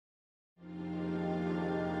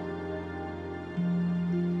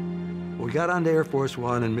We got onto Air Force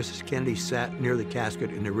One, and Mrs. Kennedy sat near the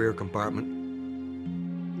casket in the rear compartment.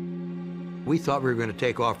 We thought we were going to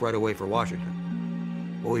take off right away for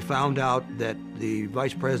Washington. But we found out that the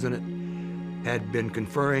Vice President had been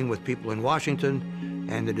conferring with people in Washington,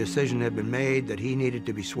 and the decision had been made that he needed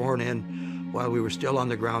to be sworn in while we were still on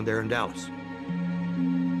the ground there in Dallas.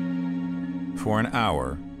 For an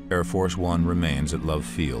hour, Air Force One remains at Love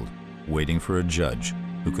Field, waiting for a judge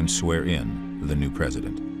who can swear in the new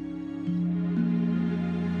president.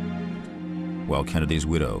 While Kennedy's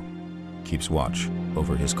widow keeps watch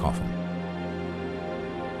over his coffin.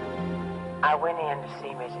 I went in to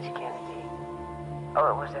see Mrs. Kennedy.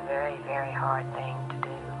 Oh, it was a very, very hard thing to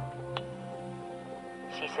do.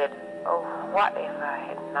 She said, "Oh, what if I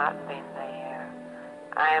had not been there?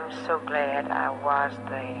 I am so glad I was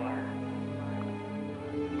there."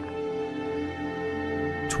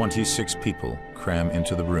 26 people cram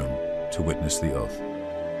into the room to witness the oath.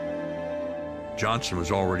 Johnson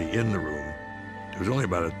was already in the room. It was only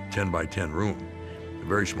about a 10 by 10 room, a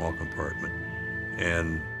very small compartment.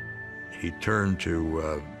 And he turned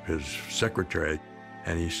to his secretary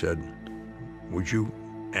and he said, "Would you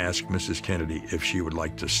ask Mrs. Kennedy if she would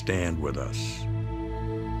like to stand with us?"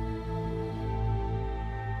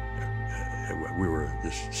 We were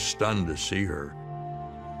just stunned to see her.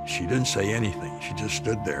 She didn't say anything. She just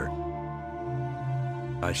stood there.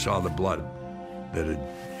 I saw the blood that had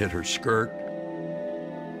hit her skirt.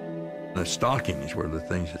 The stockings were the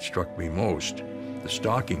things that struck me most. The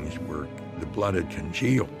stockings were, the blood had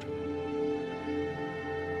congealed.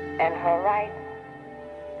 And her right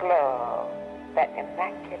glove, that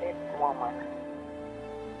immaculate woman,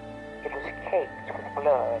 it was caked with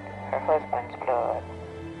blood, her husband's blood.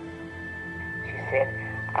 She said,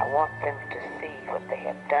 "I want them to see what they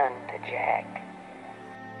have done to Jack."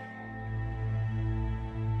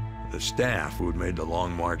 The staff who had made the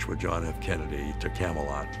long march with John F. Kennedy to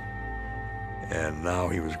Camelot, and now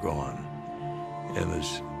he was gone. And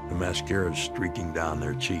the mascara is streaking down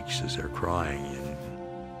their cheeks as they're crying,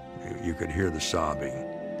 and you could hear the sobbing,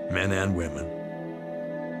 men and women.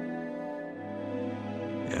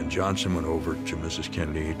 And Johnson went over to Mrs.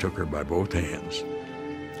 Kennedy. He took her by both hands,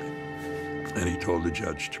 and he told the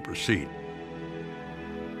judge to proceed.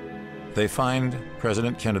 They find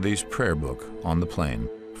President Kennedy's prayer book on the plane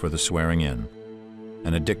for the swearing in,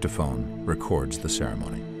 and a dictaphone records the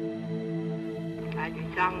ceremony. I do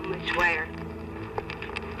solemnly swear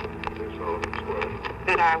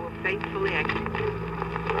that I will faithfully execute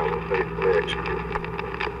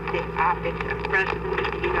the office of President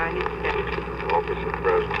of the United States.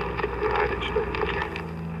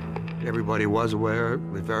 Everybody was aware. It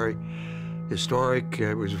was very historic.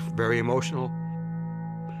 It was very emotional.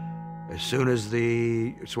 As soon as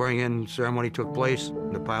the swearing-in ceremony took place,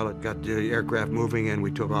 the pilot got the aircraft moving, and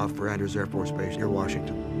we took off for Andrews Air Force Base near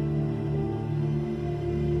Washington.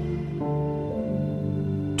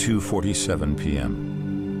 2:47 p.m.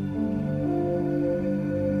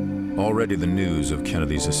 Already the news of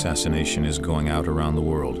Kennedy's assassination is going out around the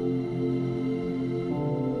world.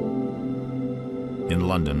 In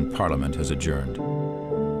London, Parliament has adjourned.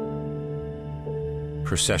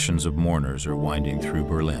 Processions of mourners are winding through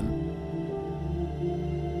Berlin.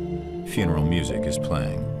 Funeral music is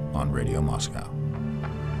playing on Radio Moscow.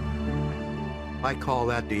 I call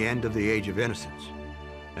that the end of the age of innocence,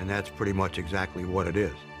 and that's pretty much exactly what it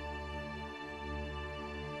is.